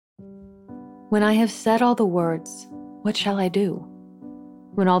When I have said all the words, what shall I do?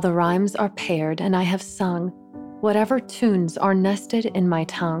 When all the rhymes are paired and I have sung whatever tunes are nested in my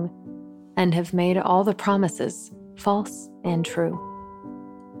tongue, and have made all the promises false and true.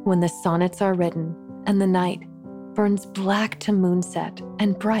 When the sonnets are written and the night burns black to moonset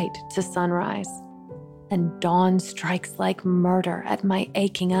and bright to sunrise, and dawn strikes like murder at my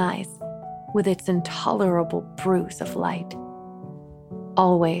aching eyes with its intolerable bruise of light.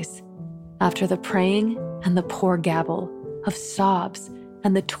 Always, after the praying and the poor gabble of sobs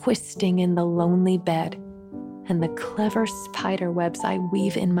and the twisting in the lonely bed, and the clever spider webs I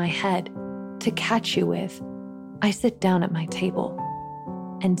weave in my head to catch you with, I sit down at my table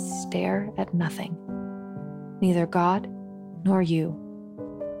and stare at nothing, neither God nor you.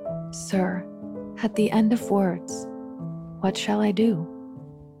 Sir, at the end of words, what shall I do?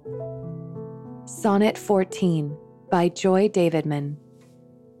 Sonnet 14 by Joy Davidman.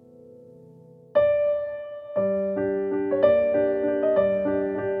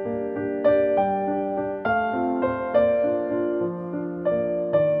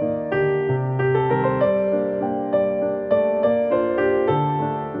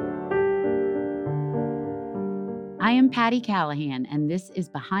 I am Patty Callahan, and this is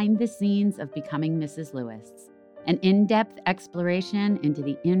Behind the Scenes of Becoming Mrs. Lewis, an in-depth exploration into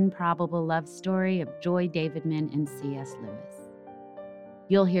the improbable love story of Joy Davidman and C.S. Lewis.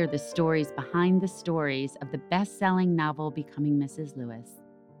 You'll hear the stories behind the stories of the best-selling novel Becoming Mrs. Lewis,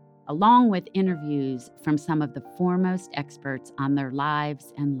 along with interviews from some of the foremost experts on their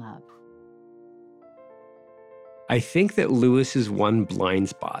lives and love. I think that Lewis's one blind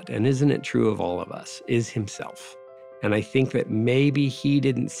spot, and isn't it true of all of us, is himself. And I think that maybe he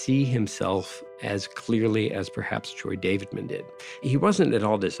didn't see himself as clearly as perhaps Joy Davidman did. He wasn't at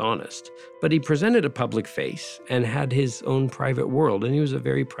all dishonest, but he presented a public face and had his own private world, and he was a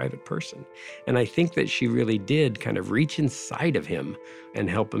very private person. And I think that she really did kind of reach inside of him and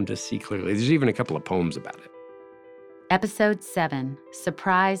help him to see clearly. There's even a couple of poems about it. Episode 7,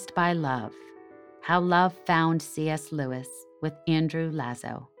 Surprised by Love, How Love Found C.S. Lewis, with Andrew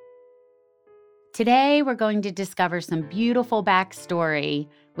Lazo. Today, we're going to discover some beautiful backstory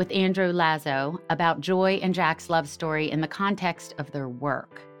with Andrew Lazo about Joy and Jack's love story in the context of their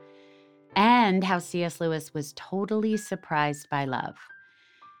work, and how C.S. Lewis was totally surprised by love.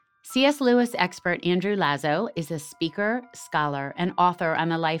 C.S. Lewis expert Andrew Lazo is a speaker, scholar, and author on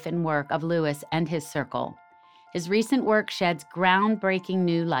the life and work of Lewis and his circle. His recent work sheds groundbreaking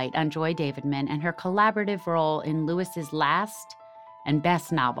new light on Joy Davidman and her collaborative role in Lewis's last and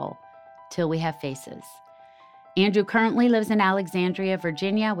best novel, Till We Have Faces. Andrew currently lives in Alexandria,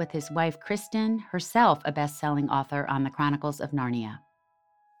 Virginia, with his wife, Kristen, herself a best-selling author on the Chronicles of Narnia.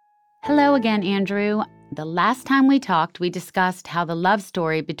 Hello again, Andrew. The last time we talked, we discussed how the love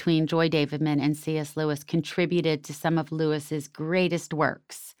story between Joy Davidman and C.S. Lewis contributed to some of Lewis's greatest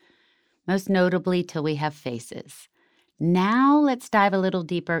works, most notably Till We Have Faces. Now let's dive a little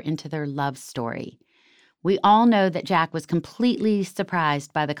deeper into their love story. We all know that Jack was completely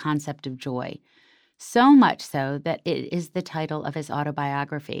surprised by the concept of joy, so much so that it is the title of his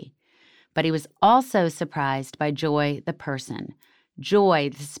autobiography. But he was also surprised by Joy, the person,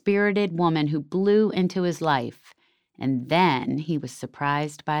 Joy, the spirited woman who blew into his life. And then he was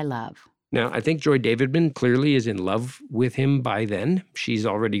surprised by love. Now, I think Joy Davidman clearly is in love with him by then. She's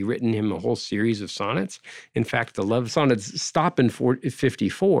already written him a whole series of sonnets. In fact, the love sonnets stop in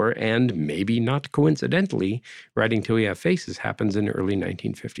 54, and maybe not coincidentally, Writing Till We Have Faces happens in early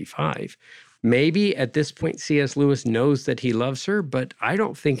 1955. Maybe at this point, C.S. Lewis knows that he loves her, but I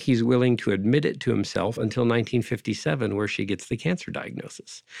don't think he's willing to admit it to himself until 1957, where she gets the cancer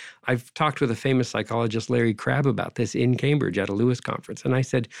diagnosis. I've talked with a famous psychologist, Larry Crabb, about this in Cambridge at a Lewis conference, and I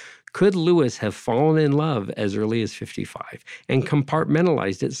said, could Lewis have fallen in love as early as 55 and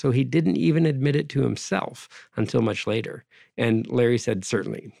compartmentalized it so he didn't even admit it to himself until much later? And Larry said,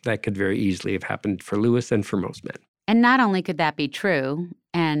 certainly, that could very easily have happened for Lewis and for most men. And not only could that be true,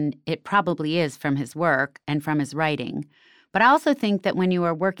 and it probably is from his work and from his writing, but I also think that when you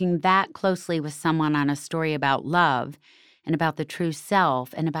are working that closely with someone on a story about love and about the true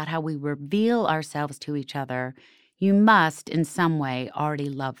self and about how we reveal ourselves to each other, you must, in some way, already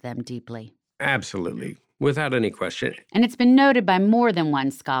love them deeply. Absolutely, without any question. And it's been noted by more than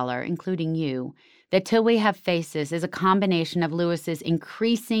one scholar, including you, that Till We Have Faces is a combination of Lewis's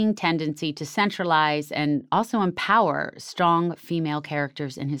increasing tendency to centralize and also empower strong female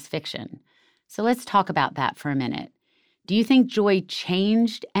characters in his fiction. So let's talk about that for a minute. Do you think Joy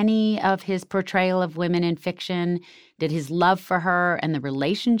changed any of his portrayal of women in fiction? Did his love for her and the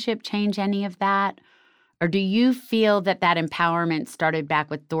relationship change any of that? Or do you feel that empowerment started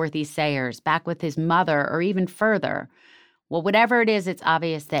back with Dorothy Sayers, back with his mother, or even further? Well, whatever it is, it's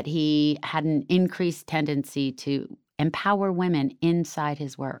obvious that he had an increased tendency to empower women inside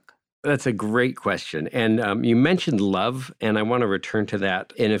his work. That's a great question. And you mentioned love, and I want to return to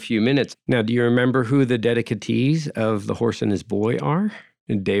that in a few minutes. Now, do you remember who the dedicatees of The Horse and His Boy are?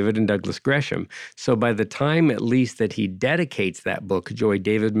 David and Douglas Gresham. So by the time, at least, that he dedicates that book, Joy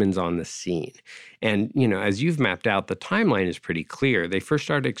Davidman's on the scene. And, as you've mapped out, the timeline is pretty clear. They first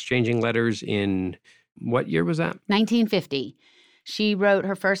started exchanging letters in, what year was that? 1950. She wrote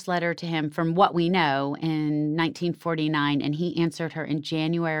her first letter to him, from what we know, in 1949, and he answered her in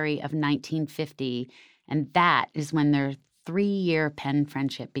January of 1950. And that is when their 3-year pen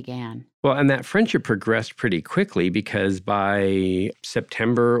friendship began. Well, and that friendship progressed pretty quickly because by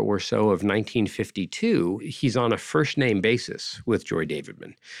September or so of 1952, he's on a first-name basis with Joy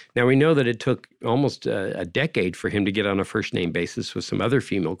Davidman. Now, we know that it took almost a decade for him to get on a first-name basis with some other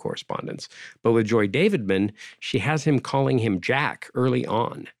female correspondents. But with Joy Davidman, she has him calling him Jack early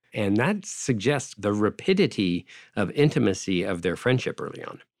on. And that suggests the rapidity of intimacy of their friendship early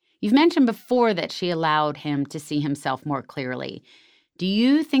on. You've mentioned before that she allowed him to see himself more clearly. Do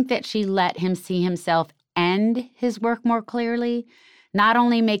you think that she let him see himself and his work more clearly, not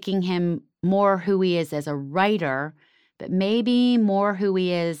only making him more who he is as a writer, but maybe more who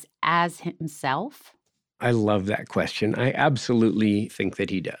he is as himself? I love that question. I absolutely think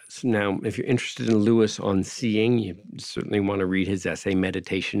that he does. Now, if you're interested in Lewis on seeing, you certainly want to read his essay,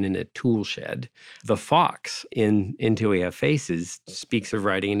 Meditation in a Tool Shed. The Fox in Until We Have Faces speaks of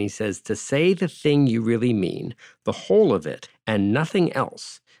writing, and he says, to say the thing you really mean, the whole of it, and nothing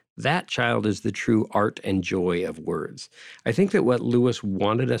else, that, child, is the true art and joy of words. I think that what Lewis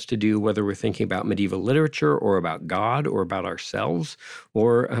wanted us to do, whether we're thinking about medieval literature or about God or about ourselves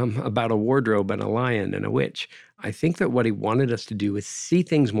or about a wardrobe and a lion and a witch, I think that what he wanted us to do is see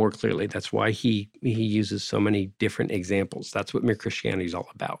things more clearly. That's why he uses so many different examples. That's what Mere Christianity is all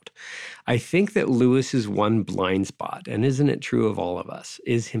about. I think that Lewis's one blind spot, and isn't it true of all of us,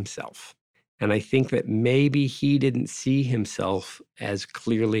 is himself. And I think that maybe he didn't see himself as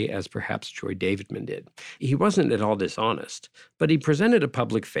clearly as perhaps Joy Davidman did. He wasn't at all dishonest, but he presented a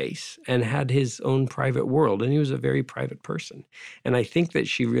public face and had his own private world, and he was a very private person. And I think that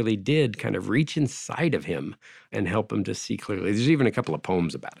she really did kind of reach inside of him and help him to see clearly. There's even a couple of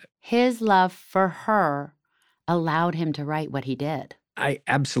poems about it. His love for her allowed him to write what he did. I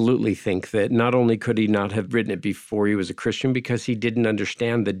absolutely think that not only could he not have written it before he was a Christian, because he didn't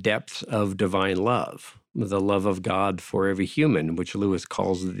understand the depths of divine love, the love of God for every human, which Lewis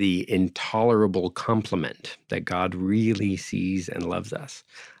calls the intolerable compliment, that God really sees and loves us.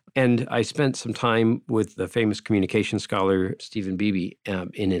 And I spent some time with the famous communication scholar Stephen Beebe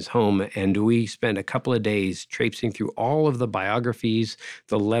in his home, and we spent a couple of days traipsing through all of the biographies,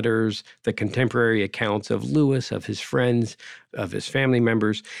 the letters, the contemporary accounts of Lewis, of his friends, of his family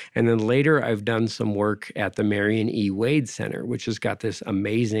members. And then later I've done some work at the Marion E. Wade Center, which has got this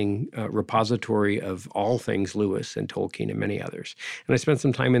amazing repository of all things Lewis and Tolkien and many others. And I spent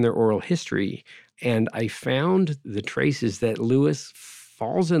some time in their oral history, and I found the traces that Lewis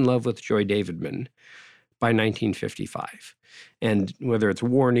falls in love with Joy Davidman by 1955. And whether it's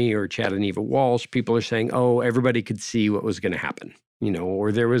Warney or Chattaneva Walsh, people are saying, oh, everybody could see what was going to happen,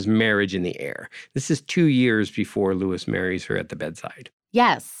 or there was marriage in the air. This is 2 years before Lewis marries her at the bedside.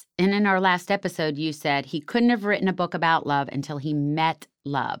 Yes. And in our last episode, you said he couldn't have written a book about love until he met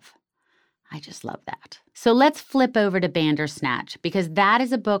love. I just love that. So let's flip over to Bandersnatch, because that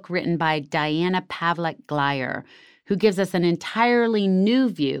is a book written by Diana Pavlik Glyer, who gives us an entirely new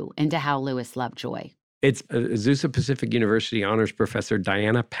view into how Lewis loved Joy. It's Azusa Pacific University honors professor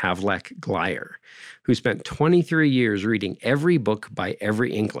Diana Pavlik Glyer, who spent 23 years reading every book by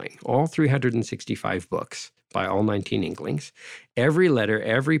every Inkling, all 365 books by all 19 Inklings, every letter,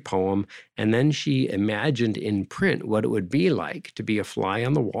 every poem, and then she imagined in print what it would be like to be a fly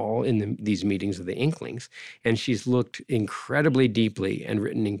on the wall in these meetings of the Inklings. And she's looked incredibly deeply and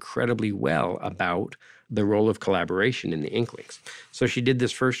written incredibly well about the role of collaboration in the Inklings. So she did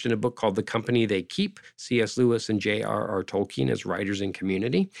this first in a book called The Company They Keep, C.S. Lewis and J.R.R. Tolkien as writers in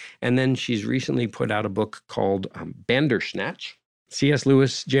community. And then she's recently put out a book called Bandersnatch, C.S.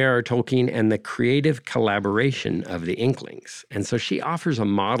 Lewis, J.R.R. Tolkien, and the creative collaboration of the Inklings. And so she offers a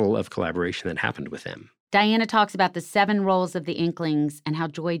model of collaboration that happened with them. Diana talks about the 7 roles of the Inklings and how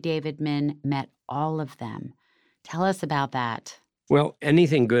Joy Davidman met all of them. Tell us about that. Well,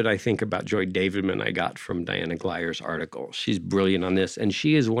 anything good I think about Joy Davidman I got from Diana Glyer's article. She's brilliant on this, and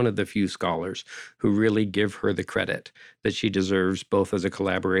she is one of the few scholars who really give her the credit that she deserves, both as a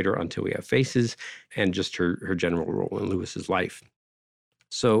collaborator on Till We Have Faces and just her general role in Lewis's life.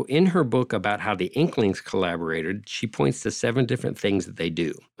 So in her book about how the Inklings collaborated, she points to 7 different things that they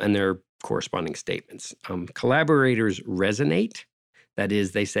do, and their corresponding statements. Collaborators resonate. That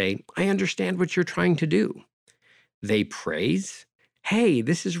is, they say, I understand what you're trying to do. They praise. Hey,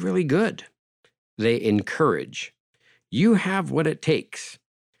 this is really good. They encourage. You have what it takes.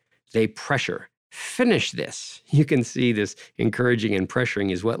 They pressure. Finish this. You can see this encouraging and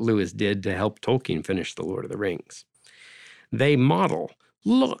pressuring is what Lewis did to help Tolkien finish The Lord of the Rings. They model.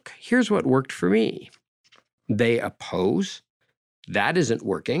 Look, here's what worked for me. They oppose. That isn't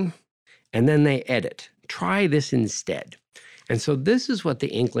working. And then they edit. Try this instead. And so this is what the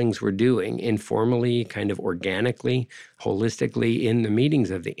Inklings were doing informally, kind of organically, holistically in the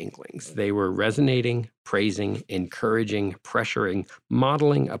meetings of the Inklings. They were resonating, praising, encouraging, pressuring,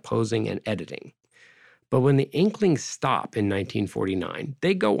 modeling, opposing, and editing. But when the Inklings stop in 1949,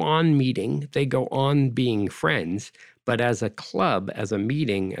 they go on meeting, they go on being friends, but as a club, as a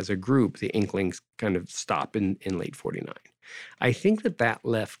meeting, as a group, the Inklings kind of stop in late 49. I think that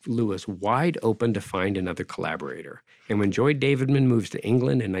left Lewis wide open to find another collaborator. And when Joy Davidman moves to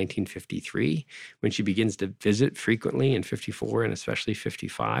England in 1953, when she begins to visit frequently in 54 and especially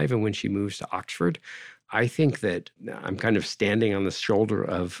 55, and when she moves to Oxford, I think that I'm kind of standing on the shoulder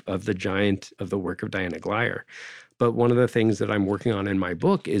of the giant of the work of Diana Glyer. But one of the things that I'm working on in my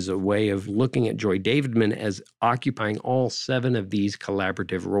book is a way of looking at Joy Davidman as occupying all 7 of these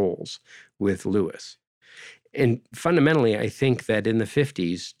collaborative roles with Lewis. And fundamentally, I think that in the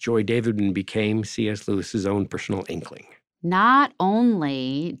 50s, Joy Davidman became C.S. Lewis's own personal Inkling. Not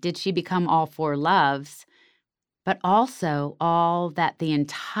only did she become all 4 loves, but also all that the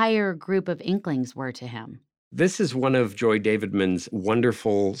entire group of Inklings were to him. This is one of Joy Davidman's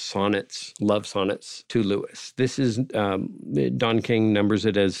wonderful sonnets, love sonnets to Lewis. This is, Don King numbers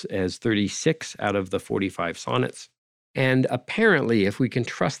it as 36 out of the 45 sonnets. And apparently, if we can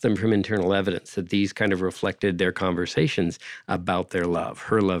trust them from internal evidence, that these kind of reflected their conversations about their love,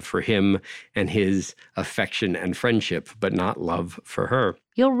 her love for him and his affection and friendship, but not love for her.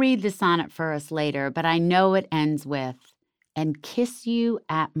 You'll read the sonnet for us later, but I know it ends with, and kiss you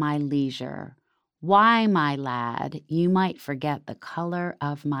at my leisure. Why, my lad, you might forget the color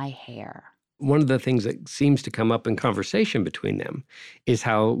of my hair. One of the things that seems to come up in conversation between them is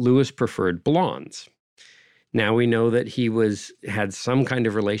how Lewis preferred blondes. Now we know that he had some kind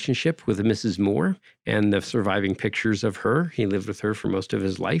of relationship with Mrs. Moore, and the surviving pictures of her, he lived with her for most of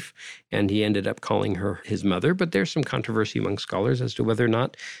his life, and he ended up calling her his mother. But there's some controversy among scholars as to whether or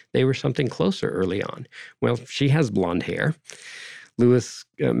not they were something closer early on. Well, she has blonde hair. Lewis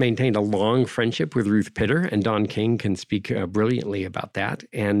maintained a long friendship with Ruth Pitter, and Don King can speak brilliantly about that.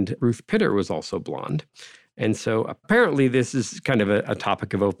 And Ruth Pitter was also blonde. And so apparently this is kind of a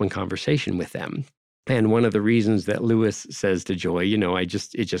topic of open conversation with them. And one of the reasons that Lewis says to Joy, it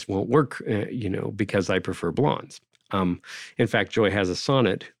just won't work, because I prefer blondes. In fact, Joy has a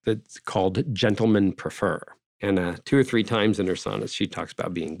sonnet that's called Gentlemen Prefer. And 2 or 3 times in her sonnets, she talks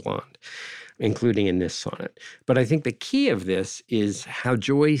about being blonde, including in this sonnet. But I think the key of this is how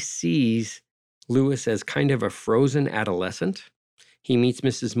Joy sees Lewis as kind of a frozen adolescent. He meets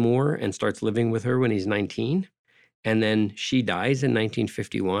Mrs. Moore and starts living with her when he's 19. And then she dies in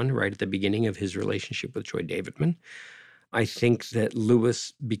 1951, right at the beginning of his relationship with Joy Davidman. I think that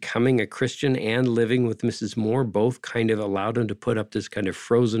Lewis becoming a Christian and living with Mrs. Moore both kind of allowed him to put up this kind of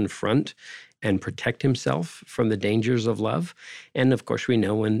frozen front and protect himself from the dangers of love. And of course, we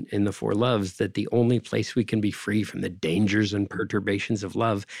know in the 4 Loves that the only place we can be free from the dangers and perturbations of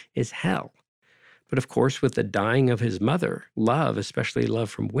love is hell. But of course, with the dying of his mother, love, especially love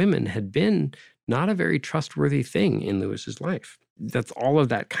from women, had been not a very trustworthy thing in Lewis's life. That's all of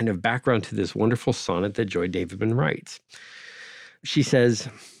that kind of background to this wonderful sonnet that Joy Davidman writes. She says,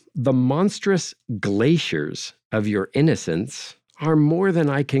 the monstrous glaciers of your innocence are more than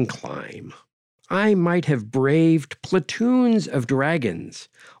I can climb. I might have braved platoons of dragons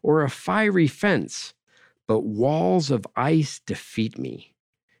or a fiery fence, but walls of ice defeat me,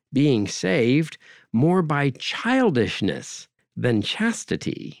 being saved more by childishness than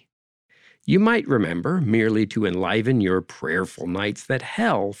chastity. You might remember, merely to enliven your prayerful nights, that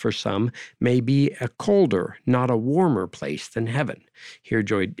hell, for some, may be a colder, not a warmer place than heaven. Here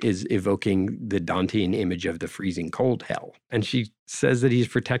Joy is evoking the Dantean image of the freezing cold hell. And she says that he's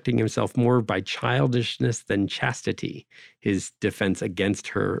protecting himself more by childishness than chastity, his defense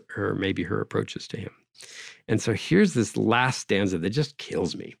against maybe her approaches to him. And so here's this last stanza that just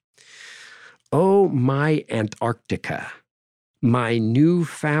kills me. Oh, my Antarctica, my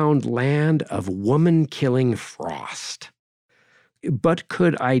newfound land of woman-killing frost. But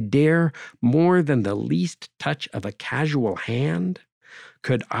could I dare more than the least touch of a casual hand?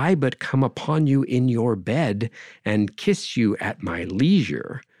 Could I but come upon you in your bed and kiss you at my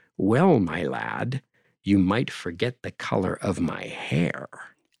leisure, well, my lad, you might forget the color of my hair.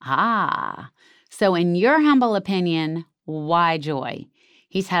 Ah, so in your humble opinion, why Joy?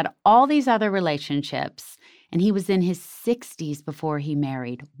 He's had all these other relationships, and he was in his 60s before he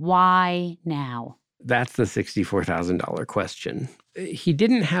married. Why now? That's the $64,000 question. He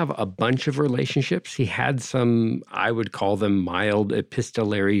didn't have a bunch of relationships. He had some, I would call them mild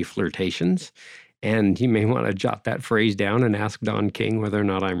epistolary flirtations. And you may want to jot that phrase down and ask Don King whether or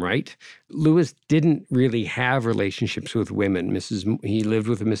not I'm right. Lewis didn't really have relationships with women. He lived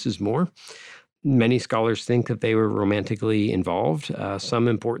with Mrs. Moore. Many scholars think that they were romantically involved. Some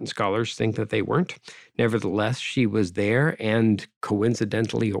important scholars think that they weren't. Nevertheless, she was there, and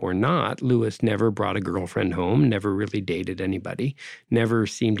coincidentally or not, Lewis never brought a girlfriend home, never really dated anybody, never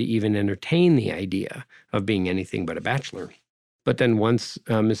seemed to even entertain the idea of being anything but a bachelor. But then once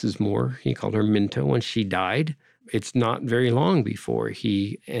Mrs. Moore, he called her Minto, once she died, it's not very long before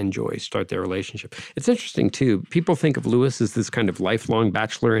he and Joy start their relationship. It's interesting, too. People think of Lewis as this kind of lifelong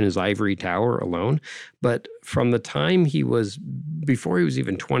bachelor in his ivory tower alone. But from the time before he was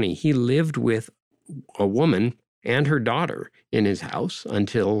even 20, he lived with a woman and her daughter in his house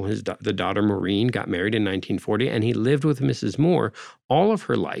until the daughter Maureen got married in 1940. And he lived with Mrs. Moore all of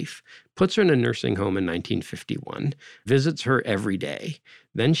her life, puts her in a nursing home in 1951, visits her every day.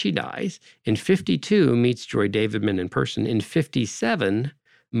 Then she dies. In 52, meets Joy Davidman in person. In 57,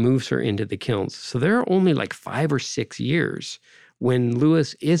 moves her into the Kilns. So there are only like 5 or 6 years when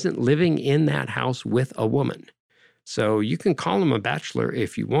Lewis isn't living in that house with a woman. So you can call him a bachelor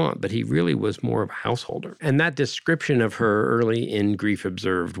if you want, but he really was more of a householder. And that description of her early in Grief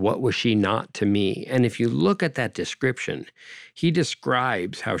Observed, what was she not to me? And if you look at that description, he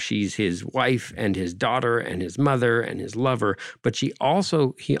describes how she's his wife and his daughter and his mother and his lover, but he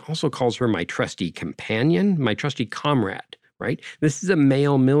also calls her my trusty companion, my trusty comrade, right? This is a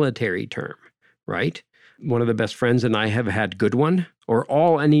male military term, right? One of the best friends and I have had good one,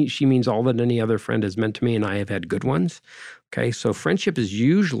 she means all that any other friend has meant to me, and I have had good ones. Okay, so friendship is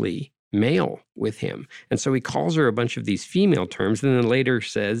usually male with him. And so he calls her a bunch of these female terms, and then later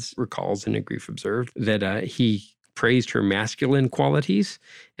recalls in A Grief Observed, that he praised her masculine qualities,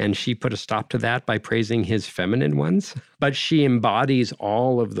 and she put a stop to that by praising his feminine ones. But she embodies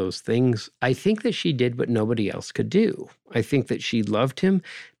all of those things. I think that she did what nobody else could do. I think that she loved him,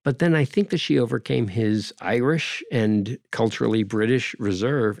 but then I think that she overcame his Irish and culturally British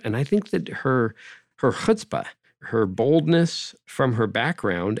reserve. And I think that her chutzpah, her boldness from her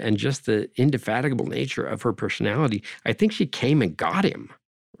background, and just the indefatigable nature of her personality, I think she came and got him,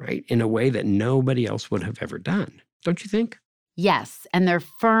 right, in a way that nobody else would have ever done. Don't you think? Yes, and their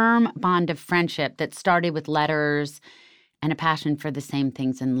firm bond of friendship that started with letters and a passion for the same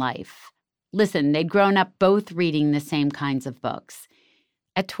things in life. Listen, they'd grown up both reading the same kinds of books.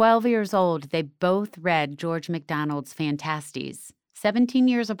 At 12 years old, they both read George MacDonald's Phantastes, 17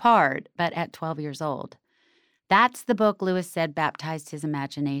 years apart, but at 12 years old. That's the book Lewis said baptized his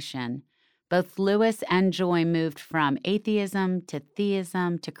imagination. Both Lewis and Joy moved from atheism to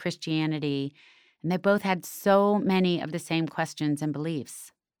theism to Christianity, and they both had so many of the same questions and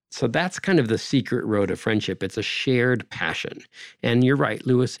beliefs. So that's kind of the secret road of friendship. It's a shared passion. And you're right,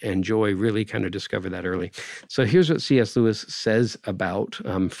 Lewis and Joy really kind of discovered that early. So here's what C.S. Lewis says about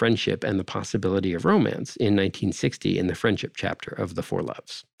friendship and the possibility of romance in 1960 in the friendship chapter of The Four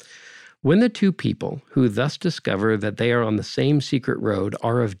Loves. When the two people who thus discover that they are on the same secret road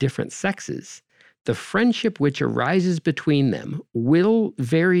are of different sexes, the friendship which arises between them will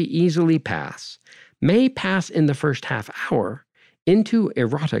very easily may pass in the first half hour, into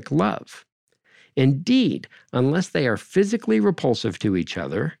erotic love. Indeed, unless they are physically repulsive to each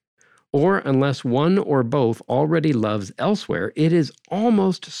other, or unless one or both already loves elsewhere, it is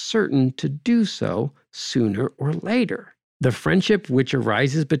almost certain to do so sooner or later. The friendship which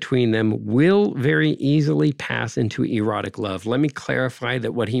arises between them will very easily pass into erotic love. Let me clarify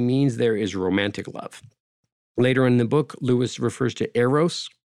that what he means there is romantic love. Later in the book, Lewis refers to Eros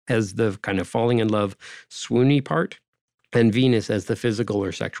as the kind of falling in love, swoony part, and Venus as the physical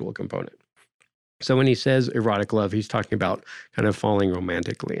or sexual component. So when he says erotic love, he's talking about kind of falling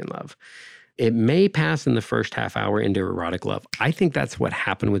romantically in love. It may pass in the first half hour into erotic love. I think that's what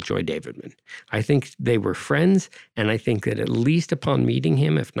happened with Joy Davidman. I think they were friends, and I think that at least upon meeting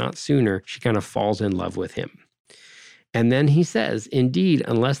him, if not sooner, she kind of falls in love with him. And then he says, indeed,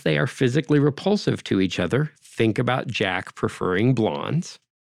 unless they are physically repulsive to each other, think about Jack preferring blondes,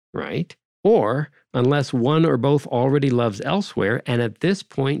 right? Or unless one or both already loves elsewhere, and at this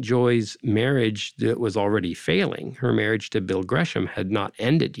point, Joy's marriage that was already failing, her marriage to Bill Gresham, had not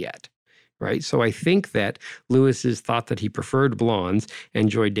ended yet. Right. So I think that Lewis's thought that he preferred blondes and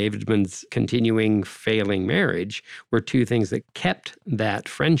Joy Davidman's continuing failing marriage were two things that kept that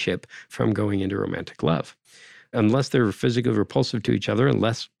friendship from going into romantic love. Unless they're physically repulsive to each other,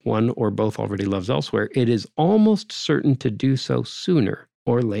 unless one or both already loves elsewhere, it is almost certain to do so sooner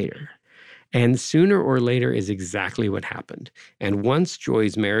or later. And sooner or later is exactly what happened. And once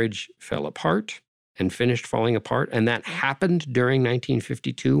Joy's marriage fell apart, and finished falling apart. And that happened during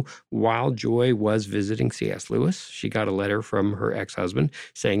 1952 while Joy was visiting C.S. Lewis. She got a letter from her ex-husband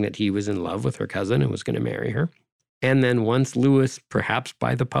saying that he was in love with her cousin and was going to marry her. And then once Lewis, perhaps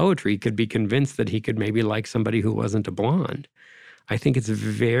by the poetry, could be convinced that he could maybe like somebody who wasn't a blonde, I think it's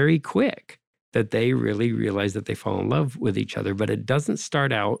very quick that they really realize that they fall in love with each other. But it doesn't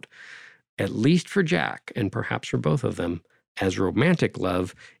start out, at least for Jack, and perhaps for both of them, as romantic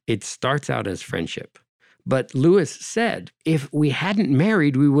love. It starts out as friendship. But Lewis said, if we hadn't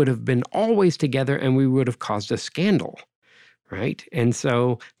married, we would have been always together and we would have caused a scandal, right? And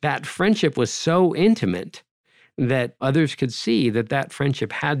so that friendship was so intimate that others could see that that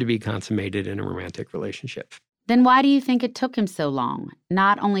friendship had to be consummated in a romantic relationship. Then why do you think it took him so long,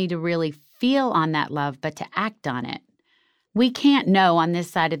 not only to really feel on that love, but to act on it? We can't know on this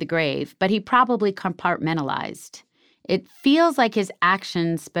side of the grave, but he probably compartmentalized. It feels like his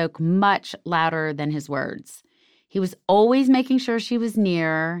actions spoke much louder than his words. He was always making sure she was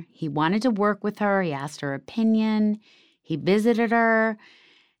near. He wanted to work with her. He asked her opinion. He visited her.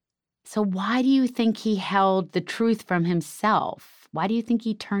 So why do you think he held the truth from himself? Why do you think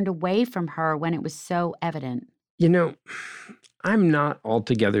he turned away from her when it was so evident? You know, I'm not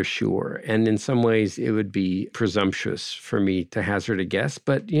altogether sure. And in some ways, it would be presumptuous for me to hazard a guess.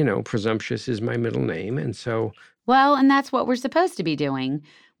 But, presumptuous is my middle name. And so... Well, and that's what we're supposed to be doing.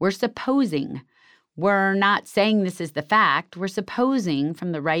 We're supposing. We're not saying this is the fact. We're supposing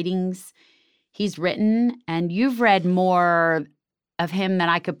from the writings he's written, and you've read more of him than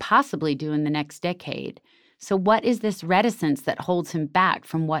I could possibly do in the next decade. So what is this reticence that holds him back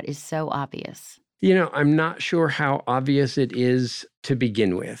from what is so obvious? I'm not sure how obvious it is to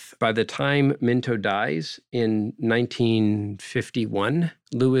begin with. By the time Minto dies in 1951,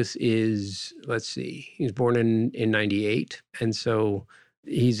 Lewis is, he's born in 98. And so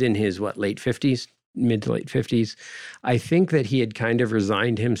he's in his, late 50s, mid to late 50s. I think that he had kind of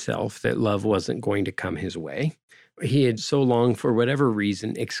resigned himself that love wasn't going to come his way. He had so long, for whatever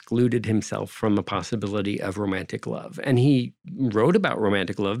reason, excluded himself from the possibility of romantic love. And he wrote about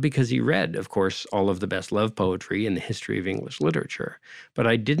romantic love because he read, of course, all of the best love poetry in the history of English literature. But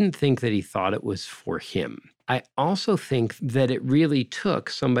I didn't think that he thought it was for him. I also think that it really took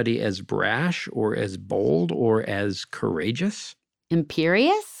somebody as brash or as bold or as courageous.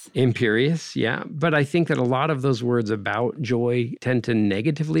 Imperious, yeah. But I think that a lot of those words about Joy tend to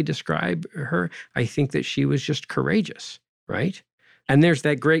negatively describe her. I think that she was just courageous, right? And there's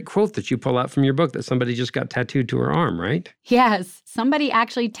that great quote that you pull out from your book that somebody just got tattooed to her arm, right? Yes, somebody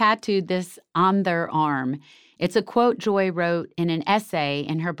actually tattooed this on their arm. It's a quote Joy wrote in an essay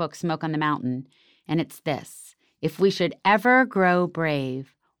in her book, Smoke on the Mountain. And it's this: if we should ever grow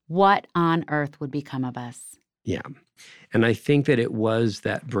brave, what on earth would become of us? Yeah. And I think that it was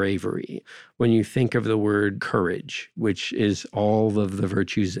that bravery. When you think of the word courage, which is all of the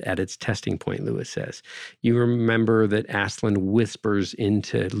virtues at its testing point, Lewis says, you remember that Aslan whispers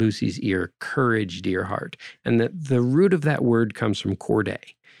into Lucy's ear, courage, dear heart. And that the root of that word comes from corde,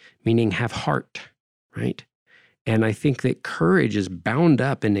 meaning have heart, right? And I think that courage is bound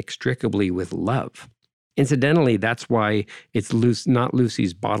up inextricably with love. Incidentally, that's why it's not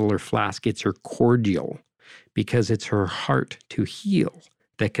Lucy's bottle or flask, it's her cordial, because it's her heart to heal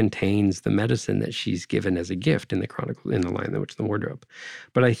that contains the medicine that she's given as a gift in the Chronicle, in The Lion, the Witch, and the Wardrobe.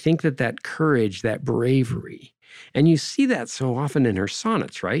 But I think that courage, that bravery, And you see that so often in her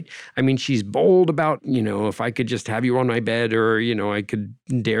sonnets, right? I mean, she's bold about, if I could just have you on my bed, or, I could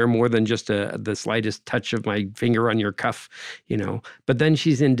dare more than just the slightest touch of my finger on your cuff, But then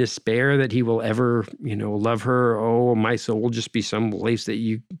she's in despair that he will ever, love her. Oh, my soul will just be some place that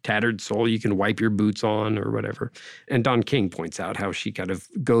you, tattered soul, you can wipe your boots on or whatever. And Don King points out how she kind of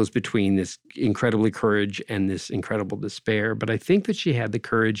goes between this incredibly courage and this incredible despair. But I think that she had the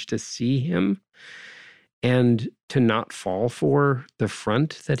courage to see him and to not fall for the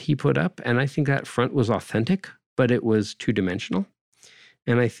front that he put up. And I think that front was authentic, but it was two-dimensional.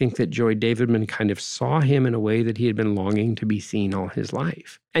 And I think that Joy Davidman kind of saw him in a way that he had been longing to be seen all his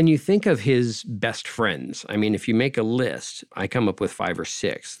life. And you think of his best friends. I mean, if you make a list, I come up with 5 or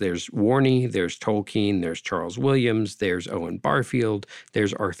 6. There's Warney, there's Tolkien, there's Charles Williams, there's Owen Barfield,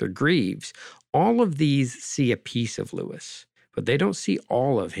 there's Arthur Greeves. All of these see a piece of Lewis, but they don't see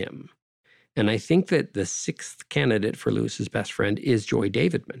all of him. And I think that the 6th candidate for Lewis's best friend is Joy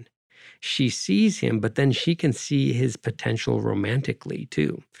Davidman. She sees him, but then she can see his potential romantically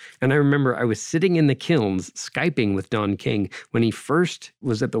too. And I remember I was sitting in the Kilns Skyping with Don King when he first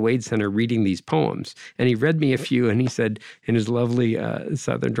was at the Wade Center reading these poems. And he read me a few, and he said in his lovely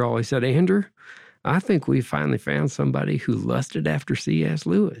Southern drawl, he said, "Andrew, I think we finally found somebody who lusted after C.S.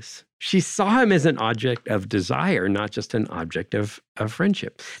 Lewis." She saw him as an object of desire, not just an object of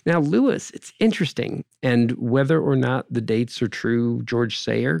friendship. Now, Lewis, it's interesting. And whether or not the dates are true, George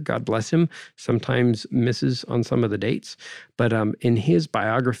Sayer, God bless him, sometimes misses on some of the dates. But in his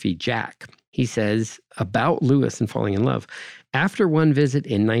biography, Jack, he says about Lewis and falling in love, after one visit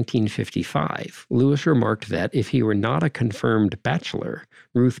in 1955, Lewis remarked that if he were not a confirmed bachelor,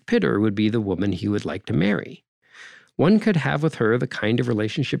 Ruth Pitter would be the woman he would like to marry. One could have with her the kind of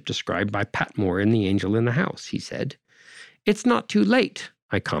relationship described by Patmore in The Angel in the House, he said. "It's not too late,"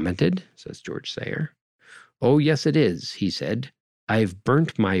 I commented, says George Sayer. "Oh, yes, it is," he said. "I've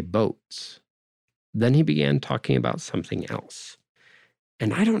burnt my boats." Then he began talking about something else.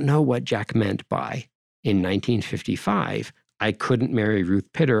 And I don't know what Jack meant by, in 1955, I couldn't marry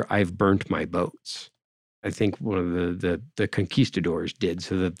Ruth Pitter, I've burnt my boats. I think one of the conquistadors did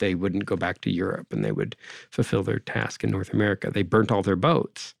so that they wouldn't go back to Europe and they would fulfill their task in North America. They burnt all their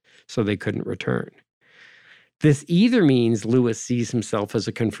boats so they couldn't return. This either means Lewis sees himself as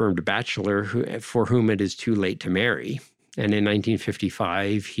a confirmed bachelor for whom it is too late to marry, and in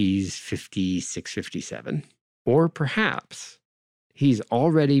 1955 he's 56, 57, or perhaps he's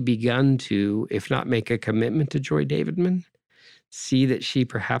already begun to, if not make a commitment to Joy Davidman, see that she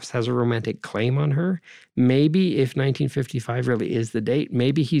perhaps has a romantic claim on her. Maybe if 1955 really is the date,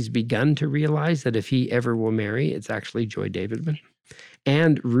 maybe he's begun to realize that if he ever will marry, it's actually Joy Davidman.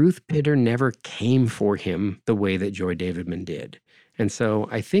 And Ruth Pitter never came for him the way that Joy Davidman did. And so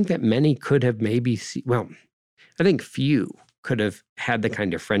I think that many could have maybe I think few could have had the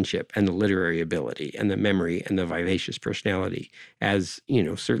kind of friendship and the literary ability and the memory and the vivacious personality as,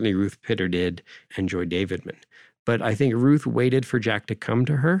 certainly Ruth Pitter did and Joy Davidman. But I think Ruth waited for Jack to come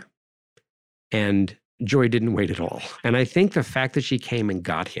to her, and Joy didn't wait at all. And I think the fact that she came and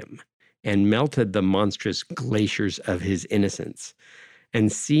got him and melted the monstrous glaciers of his innocence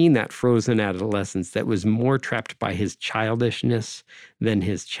and seeing that frozen adolescence that was more trapped by his childishness than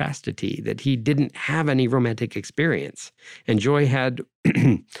his chastity, that he didn't have any romantic experience. And Joy had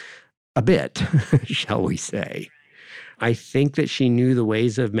a bit, shall we say. I think that she knew the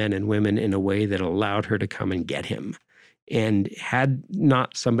ways of men and women in a way that allowed her to come and get him. And had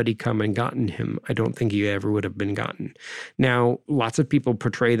not somebody come and gotten him, I don't think he ever would have been gotten. Now, lots of people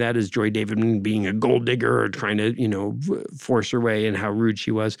portray that as Joy Davidman being a gold digger or trying to, force her way and how rude she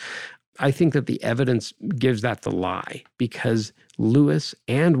was. I think that the evidence gives that the lie, because Lewis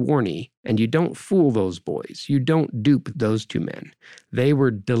and Warney, and you don't fool those boys, you don't dupe those two men. They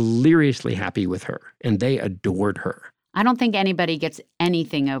were deliriously happy with her, and they adored her. I don't think anybody gets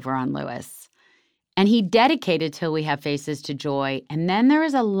anything over on Lewis. And he dedicated Till We Have Faces to Joy. And then there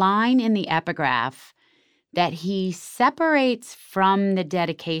is a line in the epigraph that he separates from the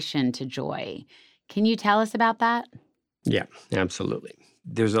dedication to Joy. Can you tell us about that? Yeah, absolutely.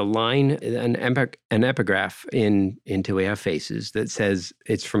 There's a line, an epigraph in Till We Have Faces that says,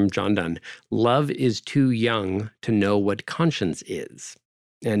 it's from John Donne, "Love is too young to know what conscience is."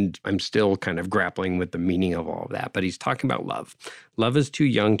 And I'm still kind of grappling with the meaning of all of that, but he's talking about love. Love is too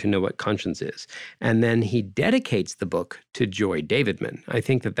young to know what conscience is. And then he dedicates the book to Joy Davidman. I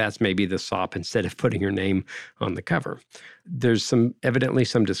think that that's maybe the sop instead of putting her name on the cover. There's evidently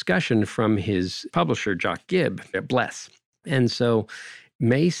some discussion from his publisher, Jock Gibb, at Bless. And so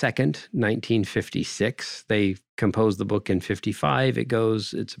May 2nd, 1956. They composed the book in 55.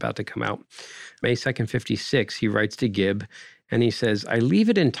 It's about to come out. May 2nd, 56, he writes to Gibb, and he says, I leave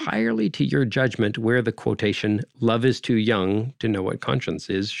it entirely to your judgment where the quotation, love is too young to know what conscience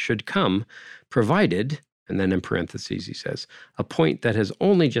is, should come, provided, and then in parentheses he says, a point that has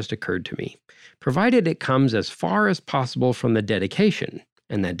only just occurred to me, provided it comes as far as possible from the dedication,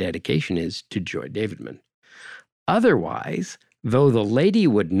 and that dedication is to Joy Davidman. Otherwise, though the lady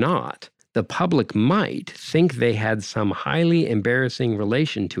would not, the public might think they had some highly embarrassing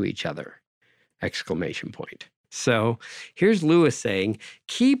relation to each other! Exclamation point. So here's Lewis saying,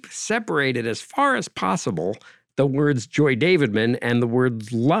 keep separated as far as possible the words Joy Davidman and the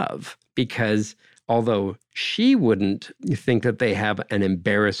words love, because although she wouldn't think that they have an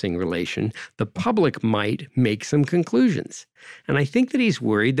embarrassing relation, the public might make some conclusions. And I think that he's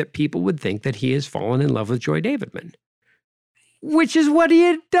worried that people would think that he has fallen in love with Joy Davidman, which is what he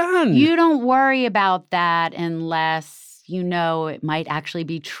had done. You don't worry about that unless you know it might actually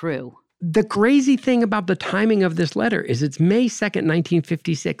be true. The crazy thing about the timing of this letter is it's May 2nd,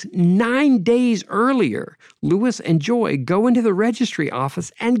 1956. 9 days earlier, Lewis and Joy go into the registry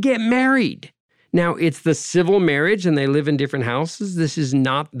office and get married. Now, it's the civil marriage and they live in different houses. This is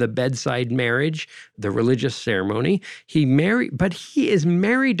not the bedside marriage, the religious ceremony. He is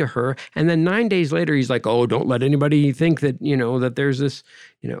married to her. And then 9 days later, he's like, oh, don't let anybody think that, that there's this,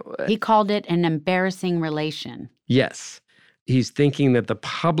 He called it an embarrassing relation. Yes. He's thinking that the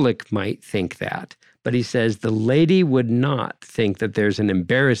public might think that. But he says the lady would not think that there's an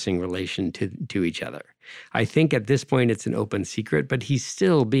embarrassing relation to each other. I think at this point it's an open secret, but he's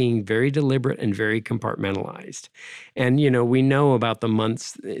still being very deliberate and very compartmentalized. And, we know about the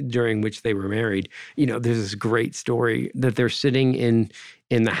months during which they were married. There's this great story that they're sitting in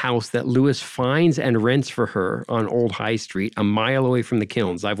the house that Lewis finds and rents for her on Old High Street, a mile away from the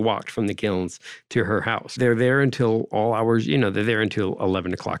kilns. I've walked from the kilns to her house. They're there until all hours, they're there until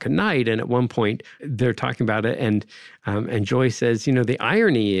 11 o'clock at night. And at one point, they're talking about it. And Joy says, the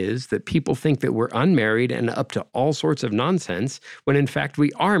irony is that people think that we're unmarried and up to all sorts of nonsense, when in fact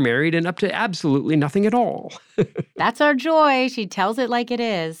we are married and up to absolutely nothing at all. That's our Joy. She tells it like it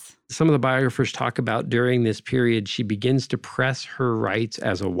is. Some of the biographers talk about during this period, she begins to press her rights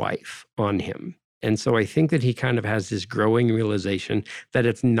as a wife on him. And so I think that he kind of has this growing realization that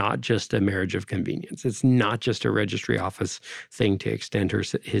it's not just a marriage of convenience. It's not just a registry office thing to extend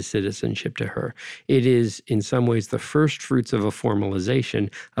his citizenship to her. It is, in some ways, the first fruits of a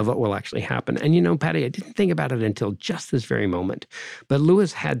formalization of what will actually happen. And Patty, I didn't think about it until just this very moment. But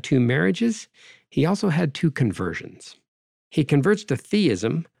Lewis had 2 marriages. He also had 2 conversions. He converts to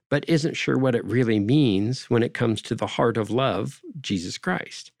theism, but isn't sure what it really means when it comes to the heart of love, Jesus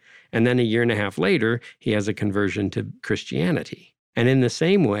Christ. And then a year and a half later, he has a conversion to Christianity. And in the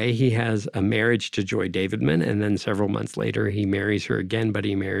same way, he has a marriage to Joy Davidman, and then several months later, he marries her again, but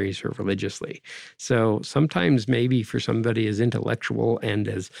he marries her religiously. So sometimes maybe for somebody as intellectual and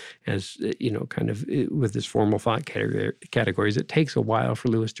as kind of with this formal thought categories, it takes a while for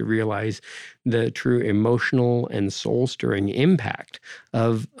Lewis to realize the true emotional and soul-stirring impact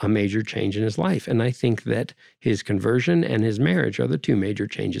of a major change in his life. And I think that his conversion and his marriage are the 2 major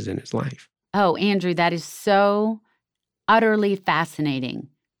changes in his life. Oh, Andrew, that is so utterly fascinating.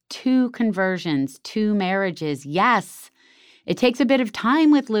 2 conversions, 2 marriages. Yes, it takes a bit of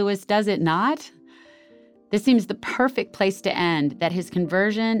time with Lewis, does it not? This seems the perfect place to end, that his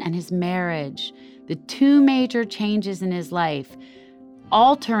conversion and his marriage, the 2 major changes in his life,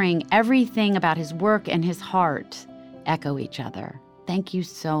 altering everything about his work and his heart, echo each other. Thank you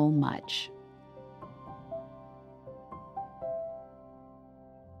so much.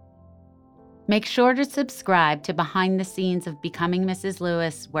 Make sure to subscribe to Behind the Scenes of Becoming Mrs.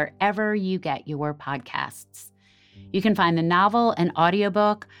 Lewis wherever you get your podcasts. You can find the novel and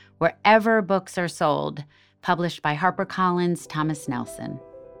audiobook wherever books are sold, published by HarperCollins, Thomas Nelson.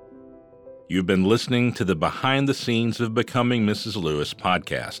 You've been listening to the Behind the Scenes of Becoming Mrs. Lewis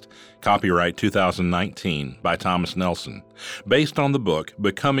podcast, copyright 2019 by Thomas Nelson, based on the book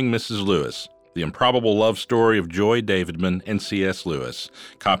Becoming Mrs. Lewis, The Improbable Love Story of Joy Davidman and C.S. Lewis,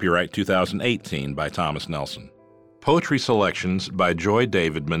 copyright 2018 by Thomas Nelson. Poetry selections by Joy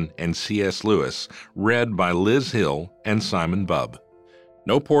Davidman and C.S. Lewis, read by Liz Hill and Simon Bubb.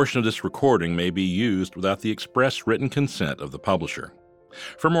 No portion of this recording may be used without the express written consent of the publisher.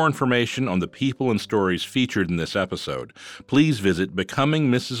 For more information on the people and stories featured in this episode, please visit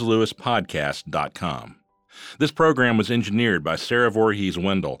BecomingMrsLewisPodcast.com. This program was engineered by Sarah Voorhees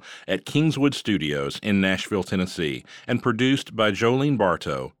Wendell at Kingswood Studios in Nashville, Tennessee, and produced by Jolene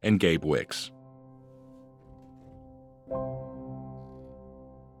Bartow and Gabe Wicks.